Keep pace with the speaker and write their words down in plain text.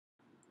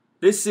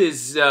This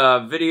is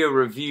a video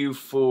review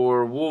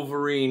for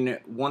Wolverine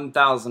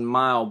 1,000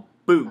 mile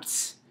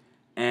boots,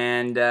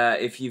 and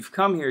if you've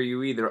come here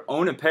you either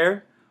own a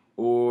pair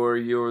or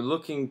you're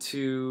looking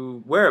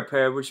to wear a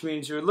pair, which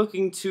means you're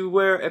looking to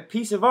wear a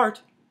piece of art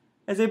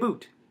as a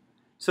boot.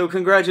 So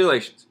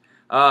congratulations.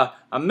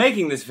 I'm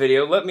making this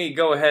video. Let me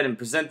go ahead and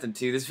present them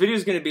to you. This video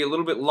is going to be a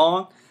little bit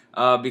long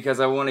because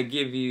I want to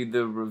give you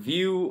the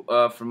review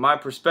from my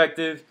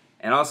perspective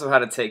and also how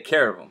to take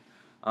care of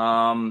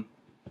them.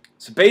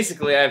 So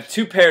basically I have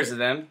two pairs of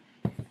them.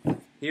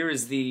 Here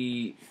is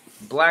the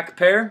black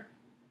pair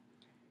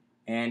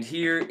and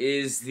here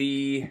is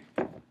the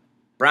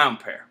brown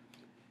pair.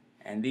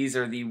 And these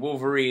are the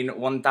Wolverine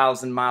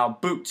 1,000 mile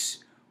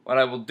boots. What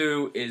I will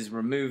do is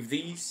remove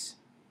these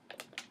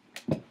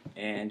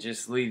and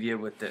just leave you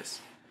with this.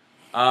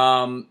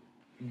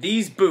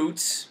 These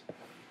boots,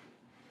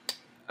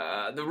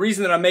 the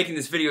reason that I'm making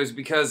this video is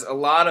because a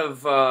lot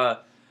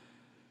of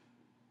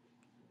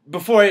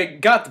before I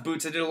got the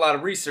boots, I did a lot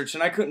of research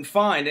and I couldn't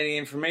find any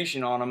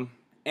information on them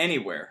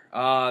anywhere.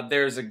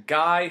 There's a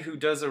guy who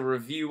does a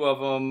review of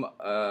them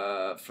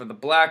for the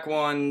black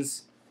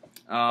ones.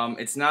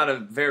 It's not a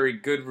very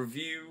good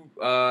review.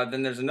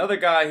 Then there's another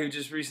guy who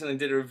just recently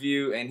did a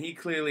review and he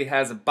clearly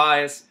has a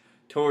bias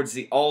towards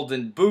the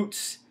Alden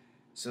boots,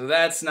 so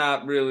that's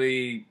not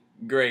really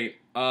great.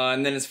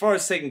 And then as far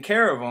as taking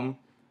care of them,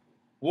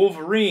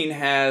 Wolverine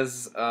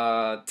has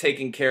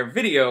taken care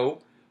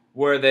video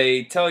where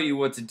they tell you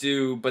what to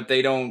do, but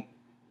they don't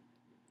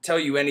tell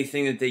you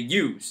anything that they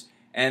use.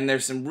 And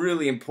there's some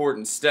really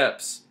important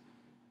steps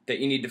that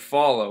you need to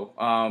follow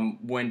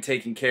when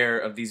taking care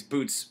of these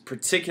boots,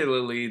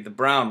 particularly the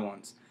brown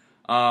ones.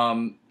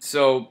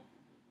 So,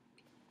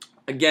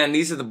 again,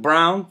 these are the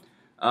brown.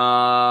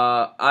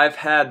 I've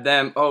had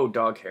them, oh,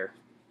 dog hair.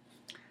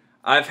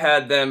 I've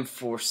had them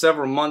for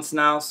several months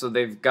now, so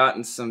they've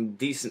gotten some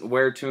decent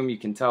wear to them. You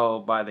can tell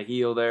by the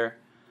heel there.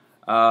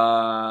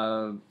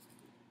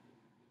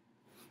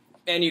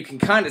 And you can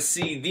kind of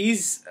see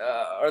these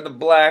are the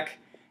black,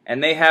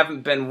 and they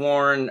haven't been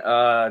worn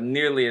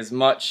nearly as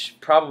much,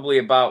 probably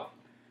about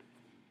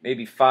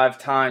maybe 5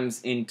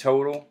 times in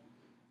total.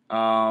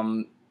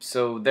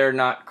 So they're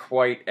not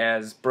quite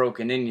as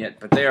broken in yet,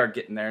 but they are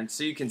getting there. And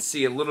so you can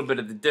see a little bit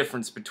of the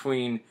difference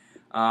between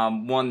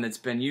one that's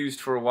been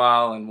used for a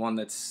while and one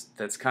that's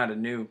kind of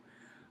new.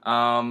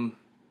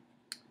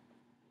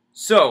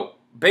 So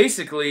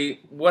basically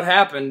what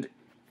happened,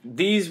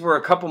 these were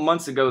a couple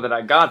months ago that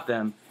I got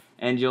them,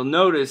 and you'll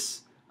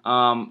notice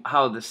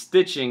how the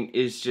stitching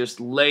is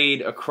just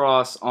laid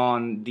across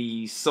on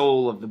the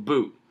sole of the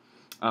boot.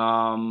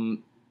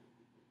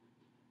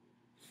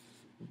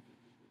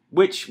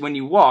 Which, when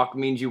you walk,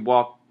 means you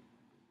walk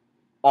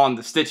on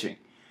the stitching,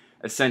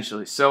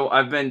 essentially. So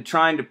I've been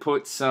trying to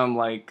put some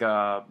like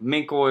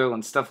mink oil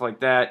and stuff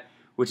like that,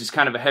 which is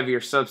kind of a heavier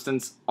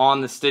substance,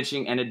 on the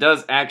stitching, and it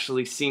does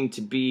actually seem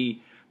to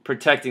be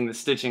protecting the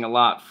stitching a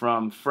lot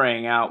from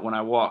fraying out when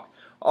I walk.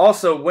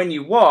 Also, when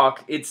you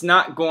walk, it's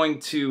not going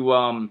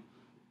to,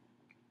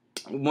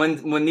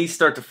 when these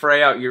start to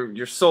fray out,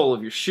 your sole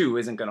of your shoe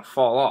isn't going to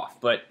fall off.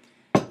 But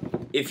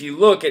if you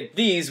look at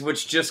these,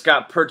 which just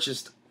got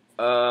purchased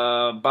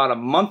about a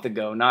month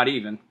ago, not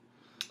even,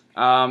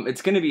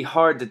 it's going to be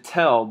hard to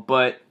tell,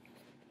 but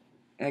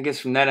I guess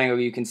from that angle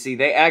you can see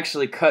they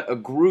actually cut a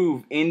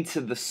groove into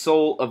the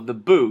sole of the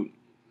boot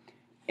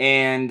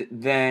and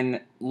then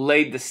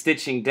laid the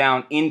stitching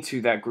down into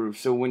that groove.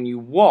 So when you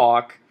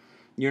walk,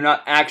 you're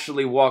not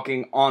actually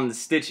walking on the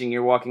stitching,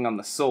 you're walking on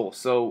the sole.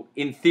 So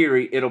in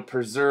theory, it'll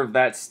preserve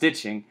that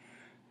stitching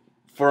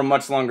for a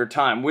much longer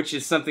time, which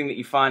is something that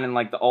you find in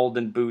like the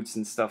Alden boots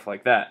and stuff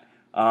like that.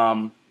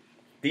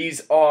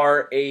 These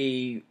are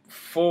a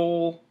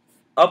full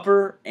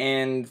upper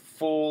and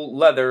full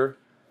leather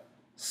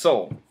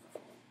sole,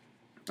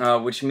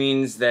 which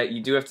means that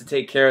you do have to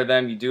take care of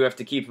them, you do have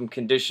to keep them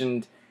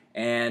conditioned,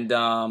 and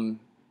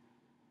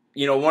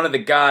you know, one of the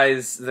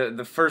guys,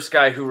 the first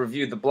guy who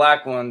reviewed the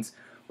black ones,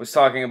 was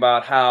talking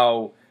about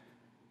how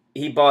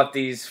he bought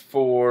these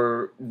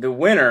for the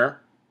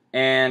winter,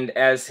 and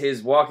as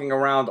he's walking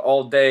around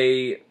all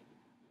day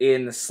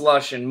in the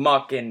slush and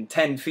muck and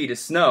 10 feet of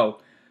snow,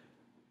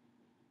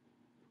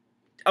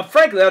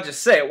 frankly, I'll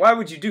just say it, why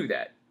would you do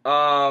that?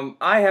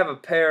 I have a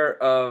pair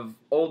of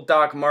old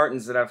Doc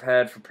Martens that I've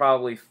had for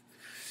probably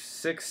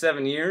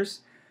 6-7 years.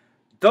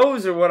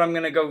 Those are what I'm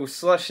going to go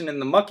slushing in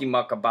the mucky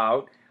muck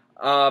about.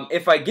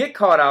 If I get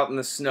caught out in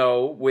the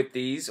snow with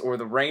these, or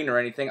the rain or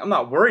anything, I'm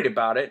not worried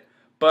about it,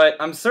 but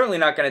I'm certainly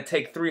not going to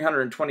take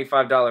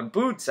 $325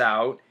 boots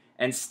out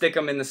and stick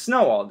them in the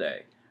snow all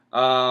day.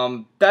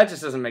 That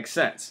just doesn't make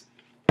sense.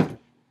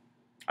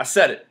 I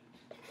said it.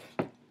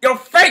 Your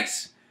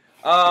face!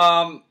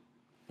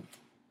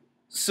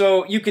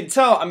 So you can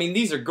tell, I mean,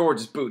 these are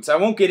gorgeous boots. I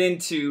won't get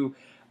into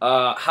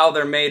how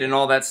they're made and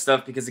all that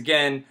stuff because,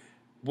 again,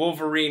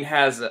 Wolverine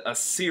has a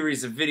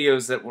series of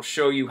videos that will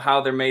show you how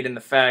they're made in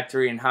the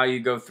factory and how you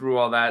go through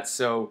all that,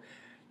 so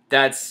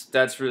that's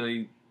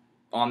really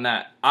on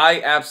that.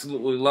 I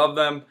absolutely love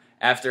them,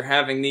 after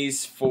having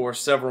these for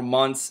several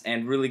months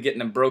and really getting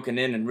them broken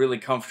in and really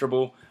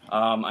comfortable,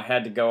 I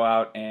had to go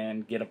out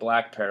and get a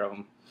black pair of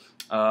them.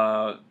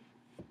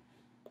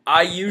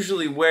 I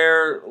usually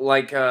wear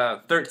like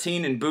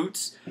 13 in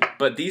boots,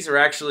 but these are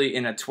actually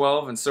in a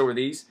 12, and so are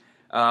these.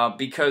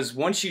 Because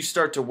once you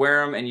start to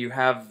wear them and you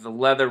have the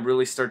leather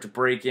really start to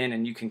break in,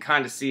 and you can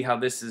kind of see how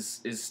this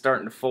is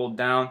starting to fold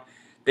down,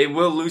 they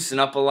will loosen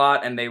up a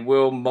lot and they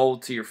will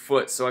mold to your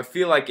foot. So I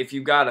feel like if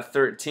you got a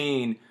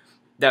 13,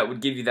 that would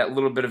give you that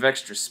little bit of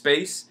extra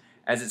space.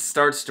 As it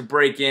starts to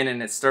break in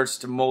and it starts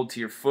to mold to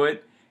your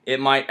foot, it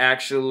might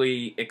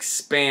actually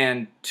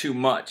expand too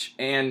much.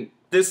 And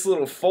this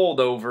little fold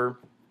over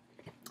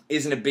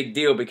isn't a big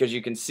deal, because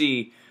you can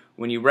see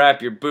when you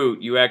wrap your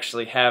boot, you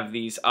actually have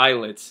these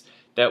eyelets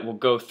that will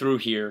go through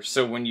here.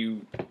 So when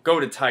you go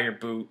to tie your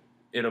boot,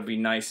 it'll be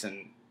nice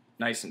and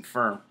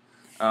firm,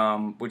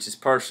 which is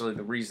partially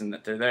the reason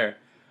that they're there.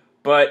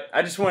 But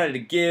I just wanted to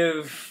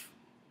give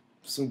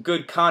some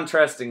good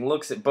contrasting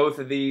looks at both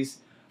of these.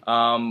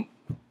 I'm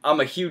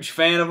a huge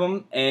fan of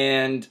them,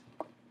 and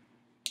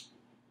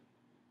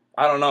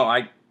I don't know,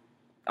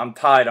 I'm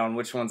tied on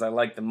which ones I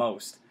like the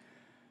most.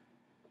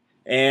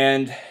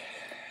 And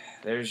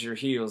there's your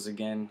heels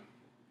again.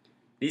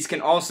 These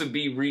can also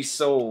be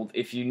resold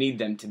if you need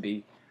them to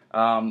be.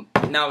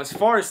 Now, as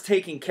far as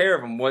taking care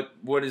of them,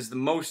 what is the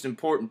most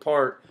important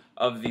part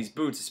of these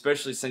boots,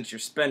 especially since you're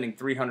spending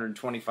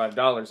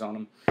 $325 on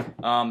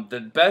them, the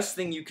best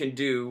thing you can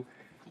do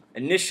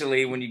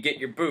initially when you get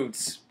your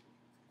boots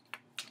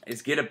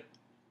is get a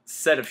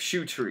set of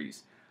shoe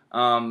trees.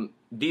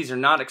 These are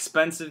not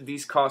expensive.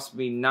 These cost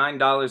me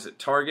 $9 at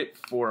Target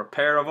for a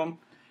pair of them.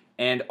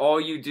 And all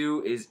you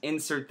do is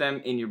insert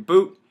them in your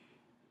boot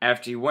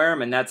after you wear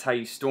them, and that's how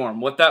you store them.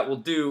 What that will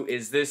do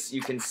is this,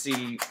 you can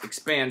see,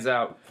 expands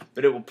out,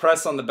 but it will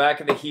press on the back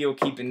of the heel,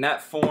 keeping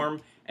that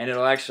form, and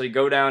it'll actually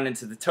go down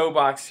into the toe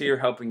box here,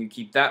 helping you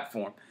keep that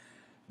form.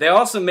 They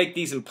also make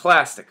these in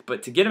plastic,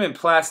 but to get them in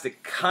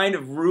plastic kind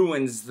of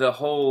ruins the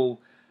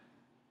whole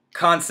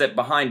concept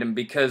behind them,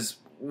 because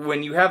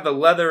when you have the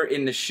leather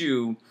in the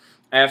shoe,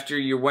 after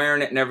you're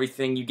wearing it and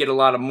everything, you get a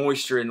lot of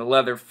moisture in the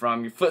leather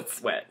from your foot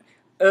sweat.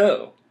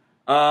 Oh.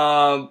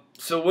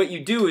 So what you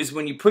do is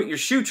when you put your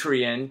shoe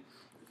tree in,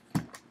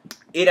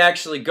 it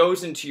actually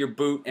goes into your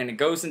boot and it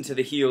goes into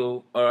the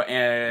heel,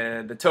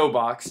 the toe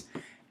box,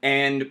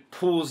 and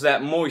pulls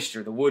that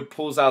moisture. The wood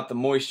pulls out the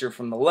moisture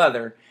from the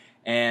leather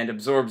and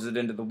absorbs it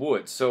into the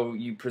wood. So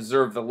you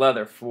preserve the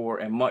leather for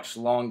a much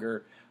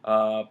longer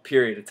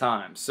period of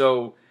time.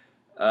 So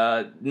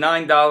 $9 or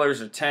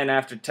 $10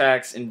 after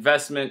tax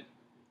investment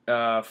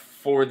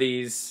for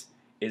these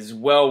is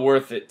well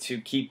worth it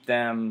to keep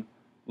them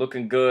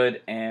looking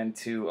good and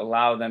to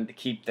allow them to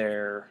keep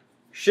their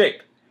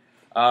shape.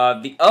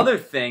 The other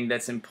thing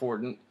that's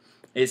important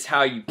is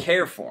how you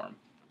care for them.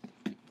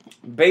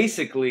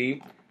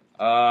 Basically,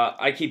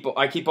 I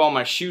keep all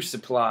my shoe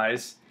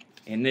supplies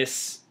in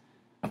this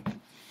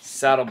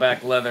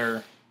saddleback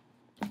leather.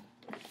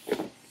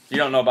 If you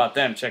don't know about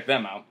them, check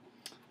them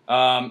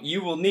out.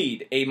 You will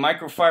need a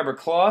microfiber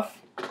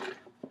cloth,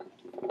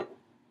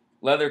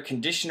 leather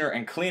conditioner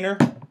and cleaner.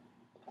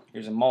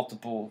 Here's a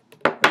multiple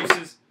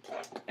uses.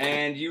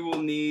 And you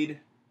will need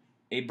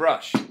a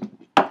brush.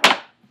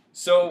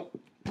 So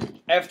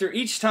after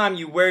each time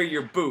you wear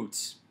your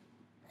boots,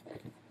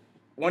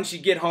 once you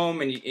get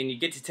home and you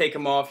get to take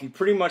them off, you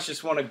pretty much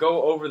just want to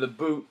go over the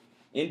boot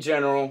in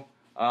general.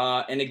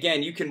 And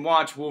again, you can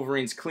watch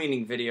Wolverine's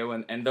cleaning video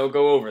and they'll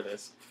go over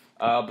this.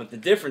 But the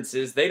difference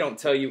is they don't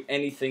tell you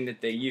anything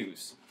that they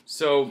use.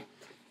 So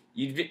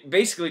you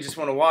basically just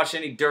want to wash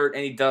any dirt,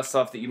 any dust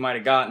off that you might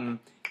have gotten.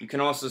 You can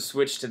also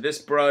switch to this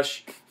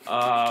brush.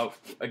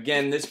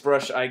 Again, this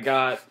brush I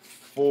got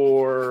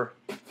for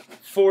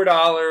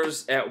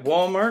 $4 at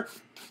Walmart.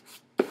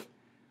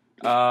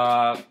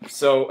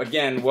 So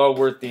again, well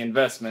worth the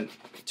investment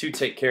to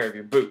take care of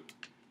your boot.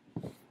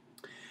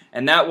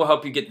 And that will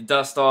help you get the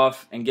dust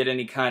off and get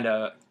any kind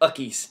of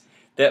uckies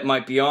that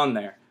might be on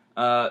there.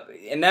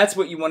 And that's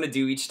what you want to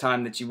do each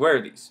time that you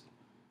wear these.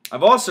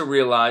 I've also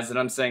realized that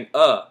I'm saying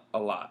a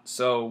lot,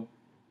 so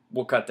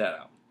we'll cut that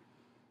out.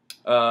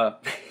 I'm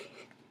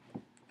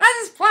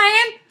just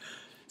playing.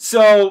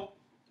 So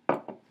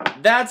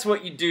that's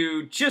what you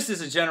do just as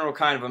a general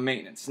kind of a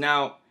maintenance.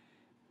 Now,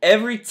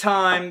 every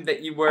time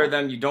that you wear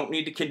them, you don't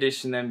need to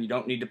condition them, you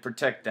don't need to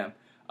protect them.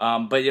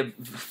 But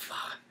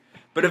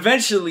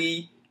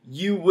eventually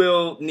you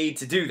will need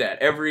to do that.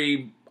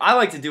 I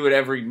like to do it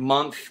every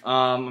month.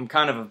 I'm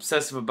kind of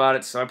obsessive about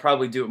it, so I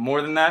probably do it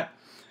more than that.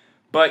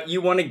 But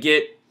you want to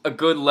get a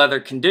good leather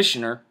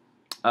conditioner.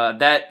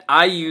 That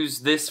I use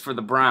this for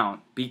the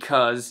brown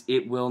because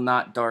it will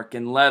not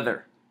darken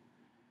leather.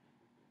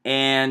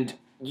 And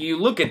you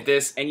look at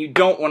this and you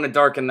don't want to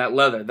darken that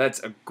leather. That's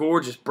a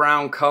gorgeous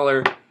brown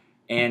color,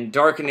 and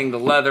darkening the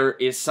leather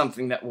is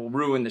something that will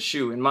ruin the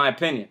shoe, in my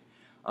opinion.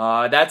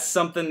 That's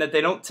something that they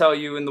don't tell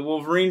you in the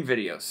Wolverine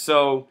videos.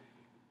 So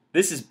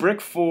this is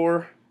Brick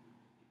 4,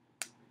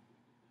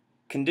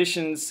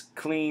 conditions,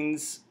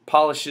 cleans,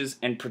 polishes,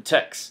 and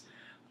protects.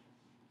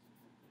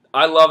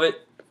 I love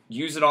it.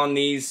 Use it on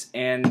these,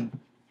 and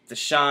the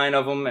shine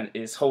of them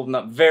is holding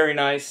up very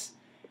nice,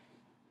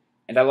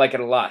 and I like it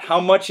a lot. How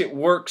much it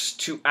works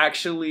to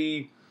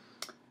actually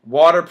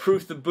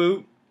waterproof the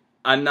boot,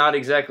 I'm not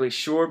exactly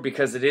sure,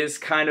 because it is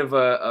kind of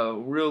a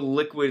real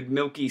liquid,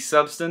 milky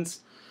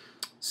substance.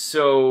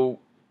 So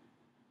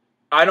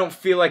I don't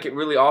feel like it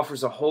really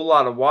offers a whole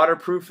lot of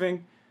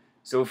waterproofing.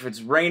 So if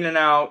it's raining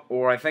out,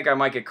 or I think I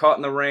might get caught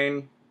in the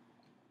rain,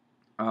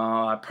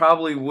 I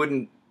probably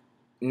wouldn't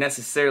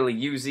necessarily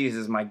use these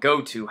as my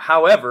go-to.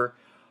 However,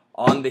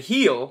 on the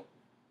heel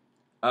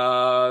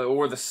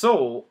or the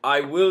sole,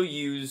 I will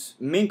use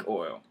mink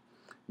oil.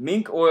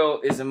 Mink oil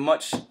is a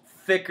much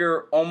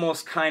thicker,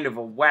 almost kind of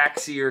a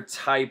waxier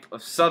type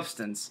of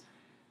substance.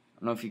 I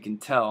don't know if you can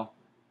tell.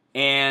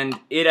 And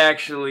it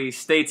actually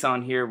states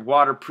on here,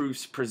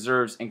 waterproofs,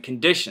 preserves, and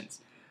conditions.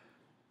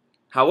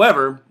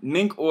 However,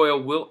 mink oil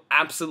will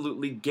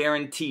absolutely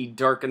guarantee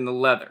darken the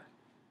leather.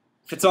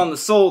 If it's on the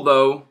sole,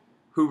 though,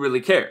 who really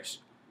cares?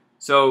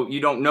 So you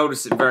don't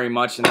notice it very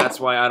much, and that's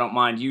why I don't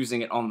mind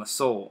using it on the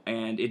sole.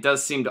 And it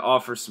does seem to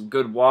offer some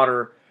good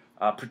water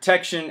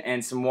protection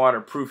and some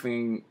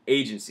waterproofing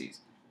agencies.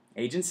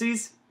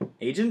 Agencies?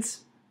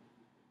 Agents?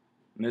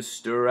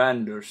 Mr.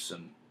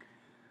 Anderson.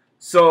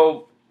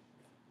 So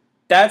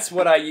that's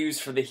what I use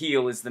for the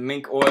heel, is the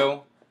mink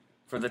oil.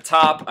 For the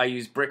top, I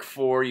use Brick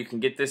 4. You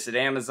can get this at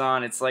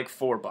Amazon. It's like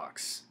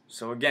 $4.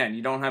 So again,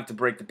 you don't have to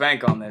break the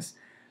bank on this.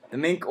 The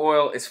mink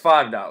oil is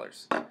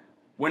 $5.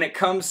 When it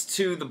comes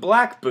to the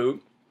black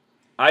boot,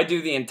 I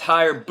do the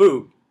entire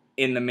boot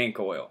in the mink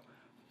oil,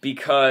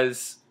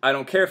 because I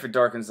don't care if it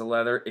darkens the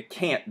leather. It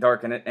can't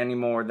darken it any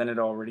more than it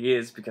already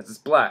is, because it's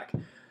black.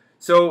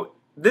 So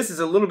this is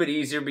a little bit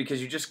easier, because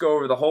you just go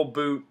over the whole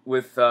boot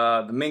with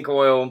the mink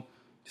oil,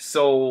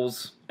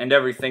 soles, and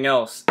everything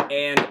else.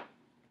 And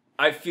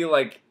I feel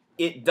like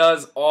it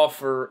does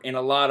offer, in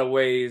a lot of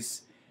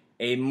ways,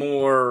 a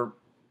more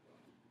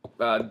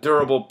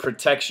durable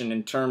protection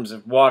in terms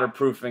of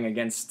waterproofing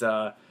against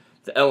the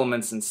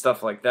elements and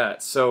stuff like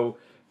that. So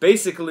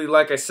basically,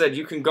 like I said,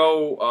 you can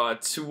go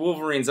to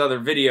Wolverine's other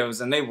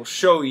videos, and they will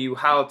show you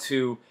how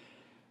to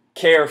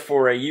care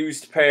for a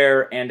used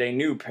pair and a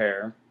new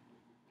pair.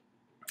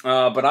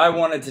 But I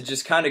wanted to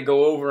just kind of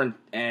go over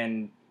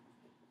and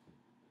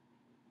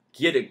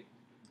get a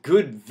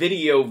good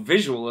video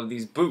visual of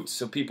these boots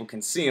so people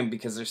can see them,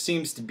 because there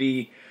seems to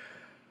be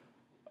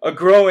a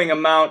growing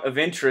amount of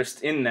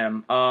interest in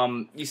them.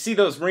 You see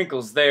those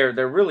wrinkles there,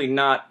 they're really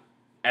not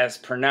as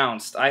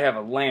pronounced. I have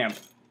a lamp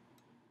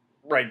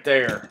right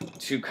there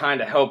to kind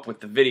of help with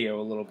the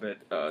video a little bit,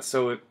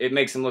 so it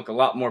makes them look a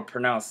lot more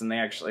pronounced than they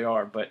actually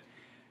are. But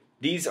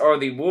these are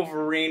the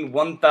Wolverine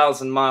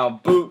 1,000 mile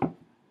boot,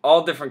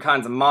 all different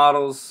kinds of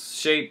models,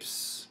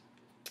 shapes.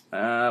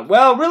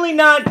 Well, really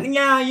not,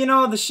 yeah, you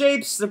know, the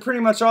shapes, they're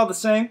pretty much all the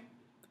same.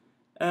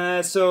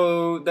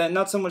 So that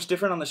not so much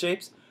different on the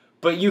shapes.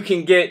 But you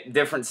can get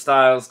different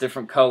styles,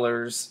 different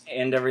colors,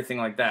 and everything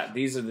like that.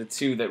 These are the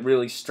two that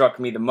really struck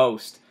me the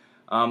most.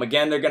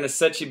 Again, they're going to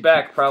set you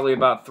back probably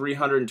about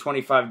 $325,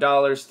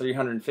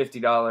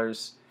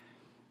 $350,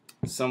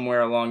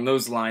 somewhere along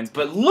those lines.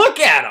 But look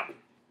at them!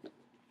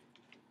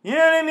 You know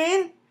what I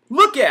mean?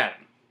 Look at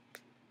them!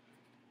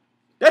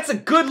 That's a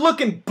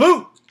good-looking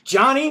boot,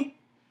 Johnny!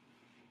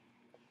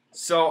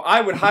 So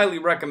I would highly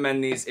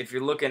recommend these if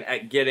you're looking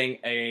at getting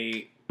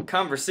a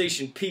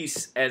conversation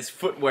piece as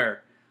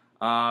footwear.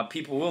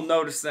 People will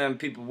notice them,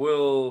 people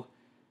will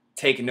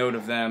take note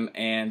of them,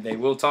 and they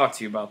will talk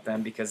to you about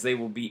them, because they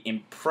will be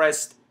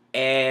impressed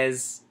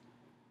as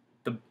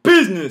the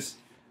business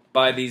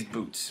by these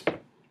boots.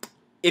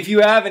 If you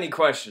have any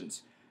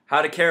questions,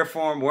 how to care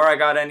for them, where I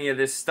got any of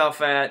this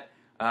stuff at,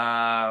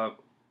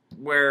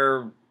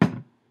 where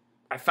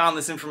I found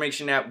this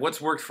information at, what's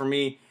worked for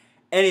me,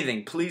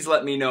 anything, please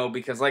let me know,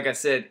 because like I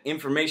said,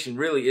 information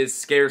really is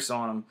scarce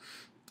on them.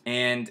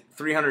 And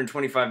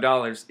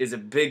 $325 is a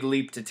big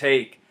leap to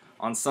take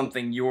on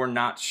something you're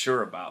not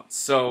sure about.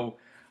 So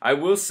I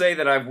will say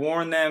that I've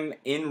worn them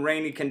in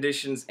rainy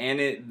conditions, and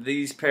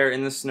these pair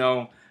in the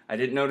snow. I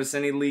didn't notice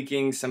any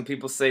leaking. Some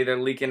people say they're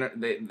leaking.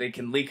 They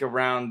can leak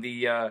around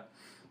the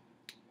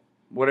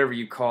whatever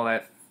you call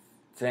that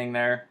thing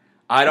there.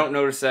 I don't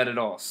notice that at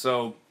all.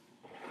 So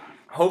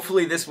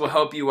hopefully this will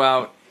help you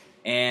out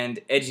and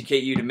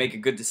educate you to make a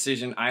good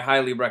decision. I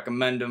highly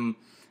recommend them.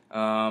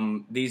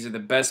 These are the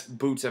best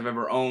boots I've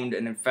ever owned,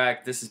 and in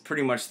fact, this is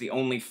pretty much the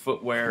only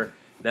footwear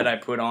that I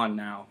put on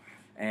now.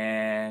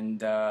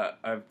 And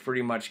I've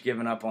pretty much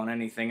given up on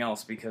anything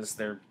else, because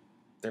they're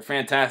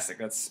fantastic.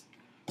 That's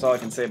all I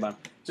can say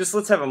about them. Just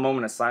let's have a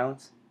moment of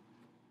silence.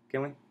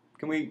 Can we?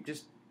 Can we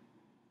just...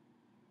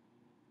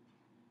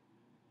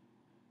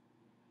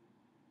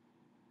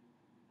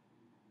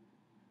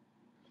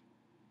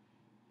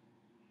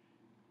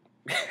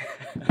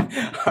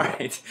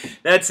 Alright,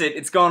 that's it.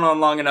 It's gone on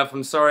long enough.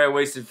 I'm sorry I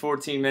wasted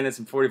 14 minutes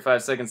and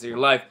 45 seconds of your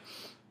life.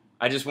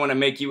 I just want to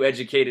make you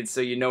educated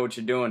so you know what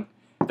you're doing.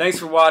 Thanks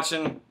for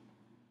watching.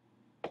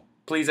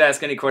 Please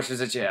ask any questions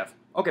that you have.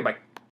 Okay, bye.